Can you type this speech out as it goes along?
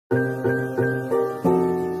Hey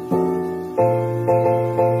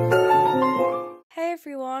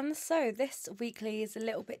everyone, so this weekly is a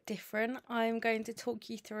little bit different. I'm going to talk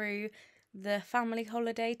you through the family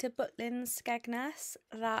holiday to Butlins, Skegness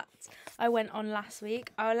that I went on last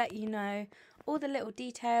week. I'll let you know all the little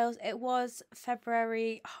details. It was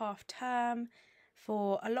February half term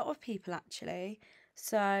for a lot of people actually.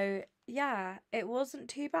 So yeah, it wasn't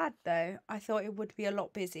too bad though. I thought it would be a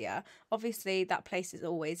lot busier. Obviously that place is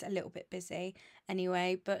always a little bit busy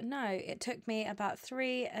anyway, but no, it took me about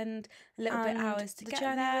 3 and a little bit hours to get there.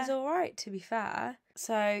 The journey was alright, to be fair.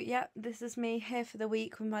 So yeah, this is me here for the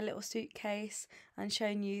week with my little suitcase and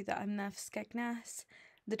showing you that I'm there for Skegness.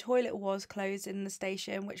 The toilet was closed in the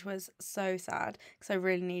station, which was so sad because I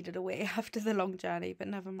really needed a wee after the long journey, but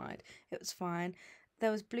never mind, it was fine.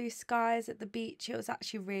 There was blue skies at the beach. It was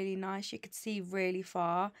actually really nice. You could see really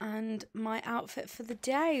far. And my outfit for the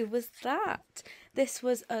day was that. This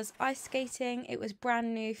was us ice skating. It was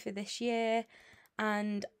brand new for this year.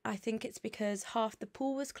 And I think it's because half the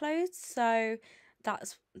pool was closed. So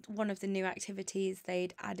that's one of the new activities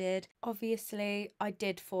they'd added. Obviously, I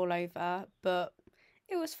did fall over, but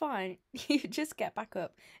it was fine. You just get back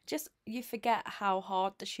up. You forget how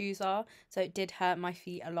hard the shoes are. So it did hurt my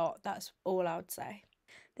feet a lot. That's all I would say.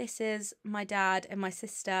 This is my dad and my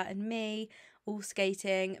sister and me all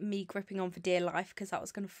skating, me gripping on for dear life because I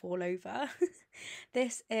was going to fall over.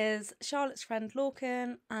 This is Charlotte's friend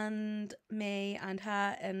Lorcan and me and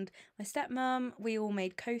her and my stepmom. We all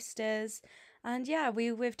made coasters. And yeah, we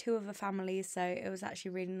were with 2 other families, so it was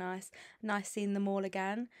actually really nice. Nice seeing them all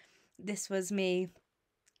again. This was me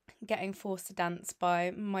getting forced to dance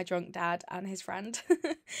by my drunk dad and his friend.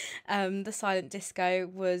 The silent disco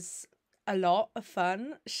was a lot of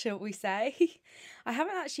fun, shall we say. I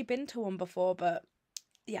haven't actually been to one before, but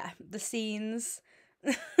yeah, the scenes.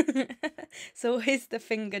 It's always the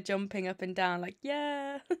finger jumping up and down like,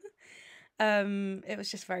 yeah. It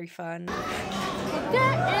was just very fun.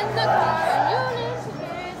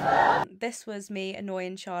 This was me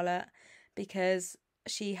annoying Charlotte because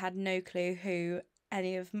she had no clue who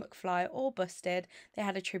any of McFly or Busted. They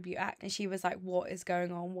had a tribute act and she was like, what is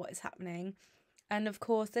going on? What is happening? And of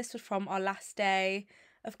course, this was from our last day.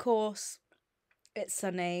 Of course, it's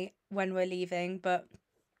sunny when we're leaving, but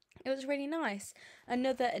it was really nice.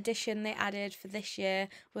 Another addition they added for this year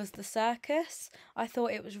was the circus. I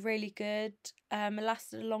thought it was really good. It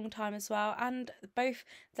lasted a long time as well. And both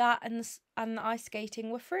that and the ice skating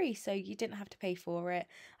were free, so you didn't have to pay for it.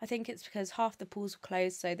 I think it's because half the pools were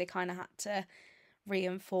closed, so they kind of had to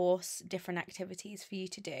reinforce different activities for you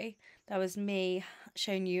to do. That was me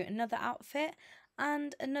showing you another outfit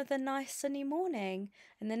and another nice sunny morning.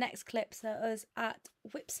 And the next clips are us at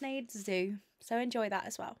Whipsnade Zoo, so enjoy that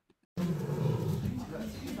as well.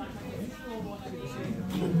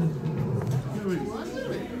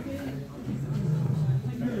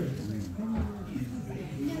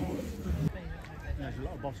 There's a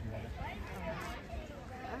lot of bottom there.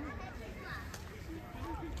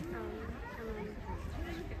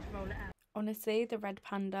 Honestly, the red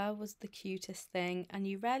panda was the cutest thing and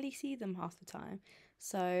you rarely see them half the time.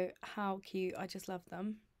 So how cute, I just love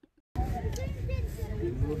them.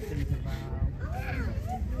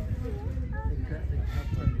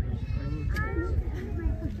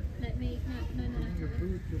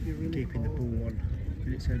 Keeping the ball on,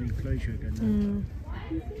 but it's only closure again.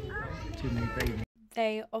 Too many babies.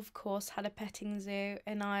 They of course had a petting zoo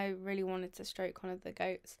and I really wanted to stroke one of the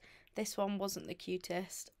goats. This one wasn't the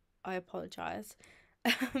cutest. I apologise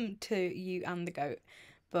to you and the goat,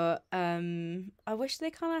 but I wish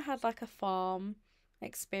they kind of had like a farm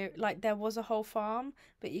experience, like there was a whole farm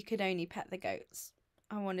but you could only pet the goats.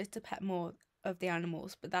 I wanted to pet more of the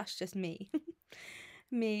animals, but that's just me.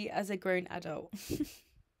 Me as a grown adult.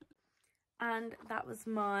 And that was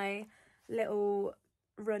my little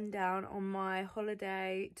rundown on my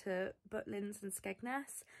holiday to Butlins and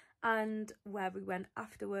Skegness and where we went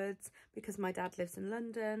afterwards because my dad lives in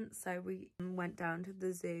London, so we went down to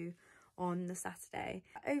the zoo on the Saturday.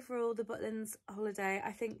 Overall, the Butlins holiday,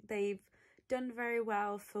 I think they've done very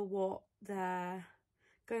well for what they're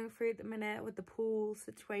going through at the minute with the pool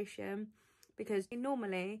situation, because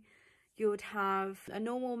normally you would have a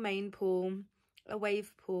normal main pool, a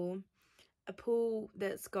wave pool, a pool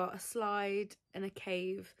that's got a slide and a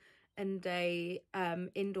cave and a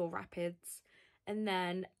indoor rapids, and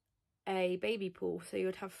then a baby pool. So you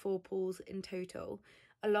would have 4 pools in total,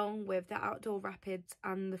 along with the outdoor rapids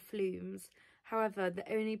and the flumes. However,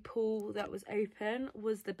 the only pool that was open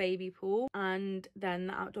was the baby pool, and then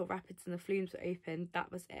the outdoor rapids and the flumes were open.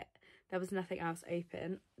 That was it. there was nothing else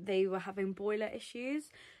open. They were having boiler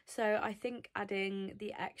issues, so I think adding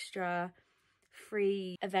the extra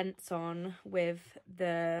free events on with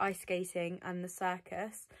the ice skating and the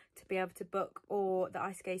circus to be able to book, or the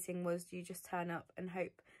ice skating was you just turn up and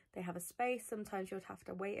hope they have a space. Sometimes you'd have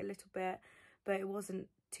to wait a little bit, but it wasn't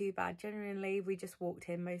too bad. Generally, we just walked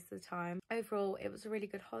in most of the time. Overall, it was a really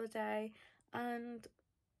good holiday, and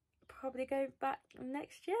probably go back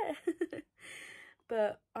next year.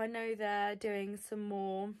 But I know they're doing some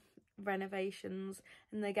more renovations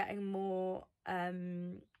and they're getting more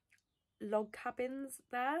log cabins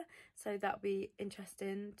there, so that'll be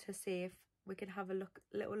interesting to see if we can have a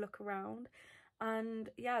little look around. And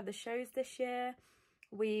yeah, the shows this year,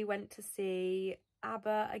 we went to see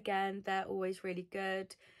ABBA again. They're always really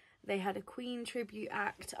good. They had a Queen tribute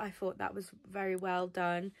act. I thought that was very well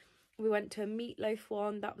done. We went to a Meatloaf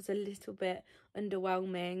one. That was a little bit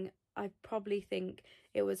underwhelming. I probably think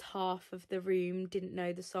it was half of the room didn't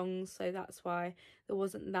know the songs, so that's why there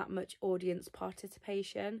wasn't that much audience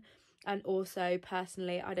participation. And also,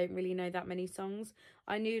 personally, I don't really know that many songs.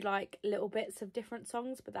 I knew like little bits of different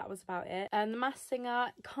songs, but that was about it. And the Masked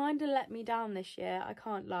Singer kind of let me down this year, I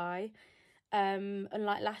can't lie.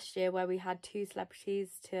 Unlike last year where we had 2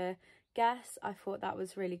 celebrities to guess, I thought that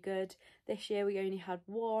was really good. This year we only had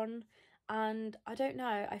 1. And I don't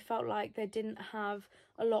know, I felt like they didn't have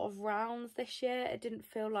a lot of rounds this year. It didn't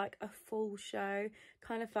feel like a full show.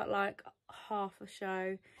 Kind of felt like half a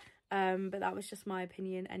show. But that was just my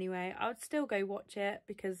opinion anyway. I would still go watch it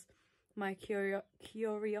because my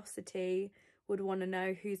curiosity would want to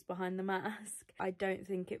know who's behind the mask. I don't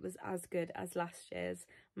think it was as good as last year's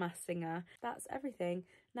Masked Singer. That's everything.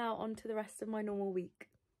 Now on to the rest of my normal week.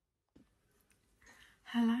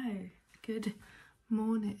 Hello, good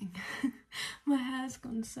morning. My hair's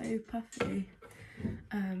gone so puffy.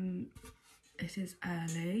 It is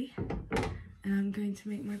early and I'm going to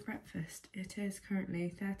make my breakfast. It is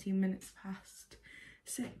currently 13 minutes past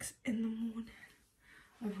 6 in the morning.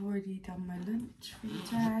 I've already done my lunch for the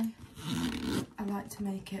day. I like to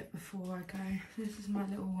make it before I go. This is my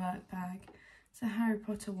little work bag. It's a Harry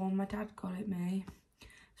Potter one. My dad got it me.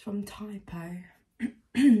 It's from Typo.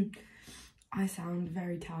 I sound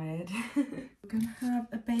very tired. We're gonna have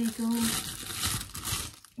a bagel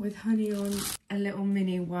with honey on. A little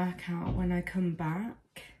mini workout when I come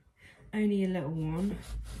back. Only a little one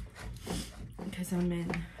because I'm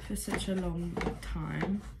in for such a long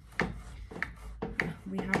time.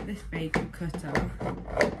 We have this bagel cutter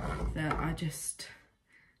that I just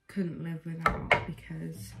couldn't live without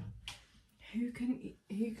because who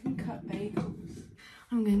can cut bagels?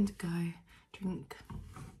 I'm going to go drink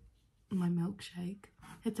my milkshake.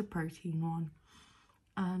 It's a protein one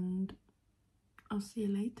and I'll see you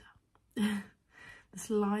later. This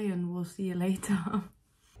lion will see you later.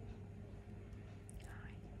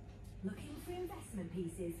 Looking for investment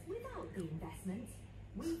pieces without the investment?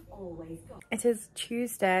 We've always got. It is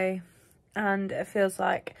Tuesday and it feels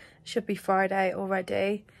like it should be Friday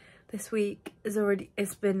already. This week is already,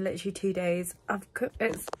 it's been literally 2 days.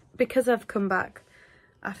 It's because I've come back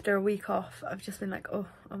after a week off. I've just been like, oh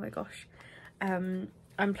my gosh.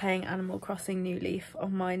 I'm playing Animal Crossing New Leaf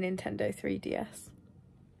on my Nintendo 3DS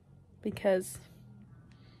because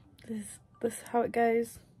this is how it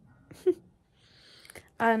goes.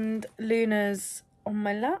 And Luna's on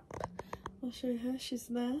my lap. I'll show her, she's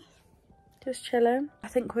there, just chilling. I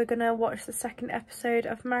think we're gonna watch the second episode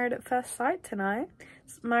of Married at First Sight tonight.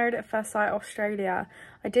 It's Married at First Sight Australia.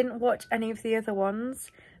 I didn't watch any of the other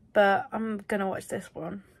ones, but I'm gonna watch this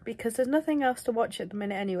one because there's nothing else to watch at the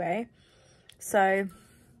minute anyway. So,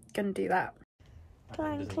 gonna do that.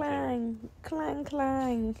 Clang, clang, clang,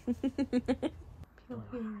 clang.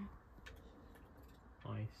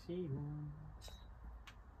 I see one.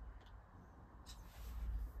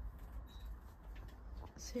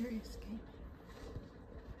 Serious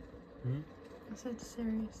game. I said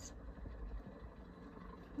serious.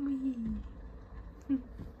 Wee.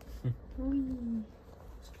 Wee.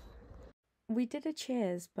 We did a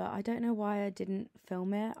cheers, but I don't know why I didn't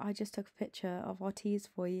film it. I just took a picture of our teas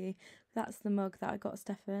for you. That's the mug that I got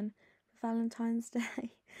Stephen for Valentine's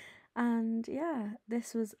Day. And yeah,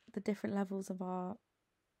 this was the different levels of our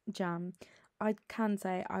jam. I can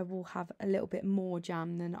say I will have a little bit more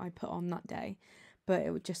jam than I put on that day, but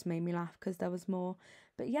it just made me laugh because there was more.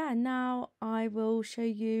 But yeah, now I will show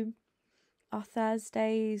you our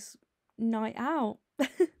Thursday's night out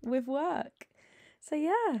with work. So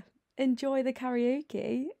yeah, enjoy the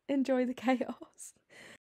karaoke, enjoy the chaos.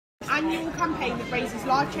 Annual campaign that raises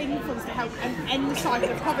life-changing funds to help end the cycle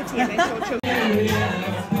of poverty and ensure children.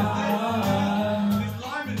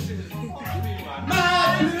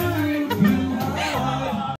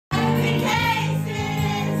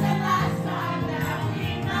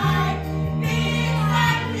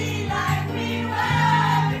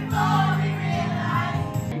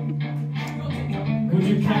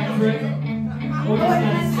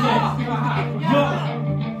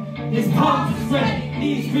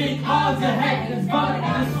 How's the heck is fun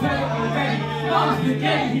and sweat already? How's the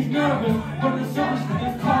game? He's nervous, but the sauce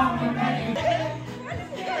is calm and ready.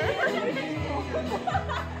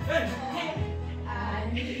 I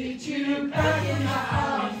need you back in my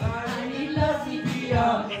arms. I need love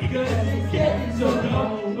CPR, because it's getting so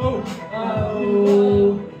low.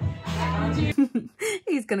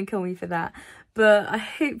 He's gonna kill me for that. But I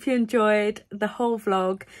hope you enjoyed the whole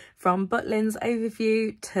vlog, from Butlins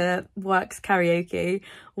overview to Works Karaoke.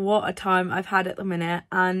 What a time I've had at the minute,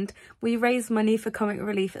 and we raised money for comic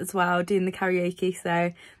relief as well doing the karaoke,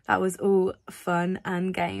 so that was all fun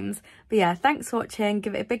and games. But yeah, thanks for watching.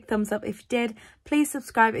 Give it a big thumbs up if you did. Please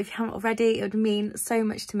subscribe if you haven't already. It would mean so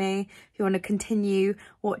much to me if you want to continue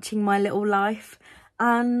watching my little life.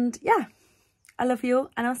 And yeah, I love you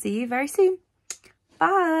all, and I'll see you very soon.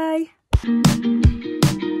 Bye.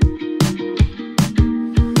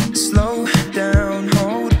 Slow down,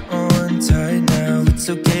 hold on tight now. It's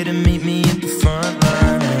okay to meet